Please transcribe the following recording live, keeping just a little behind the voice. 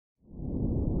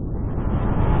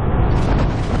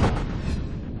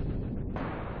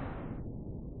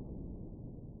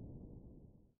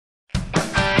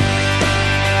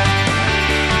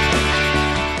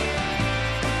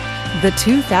The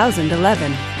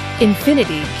 2011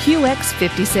 Infiniti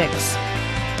QX56.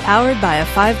 Powered by a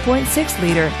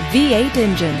 5.6-liter V8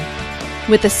 engine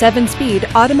with a 7-speed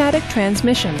automatic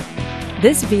transmission.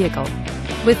 This vehicle,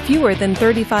 with fewer than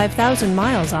 35,000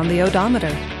 miles on the odometer,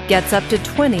 gets up to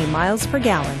 20 miles per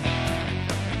gallon.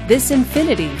 This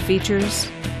Infiniti features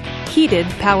heated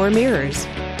power mirrors,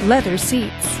 leather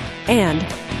seats, and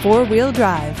 4-wheel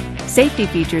drive. Safety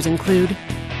features include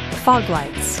fog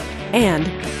lights and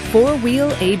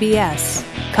 4-wheel ABS.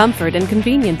 Comfort and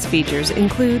convenience features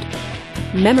include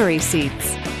memory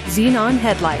seats, xenon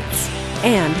headlights,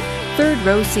 and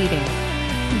third-row seating.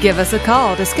 Give us a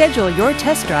call to schedule your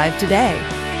test drive today.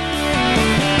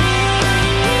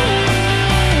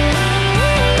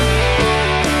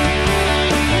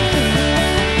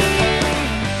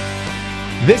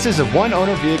 This is a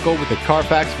one-owner vehicle with a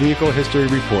Carfax Vehicle History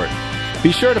Report.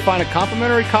 Be sure to find a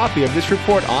complimentary copy of this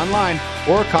report online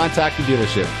or contact the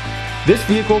dealership. This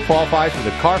vehicle qualifies for the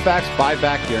Carfax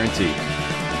Buyback Guarantee.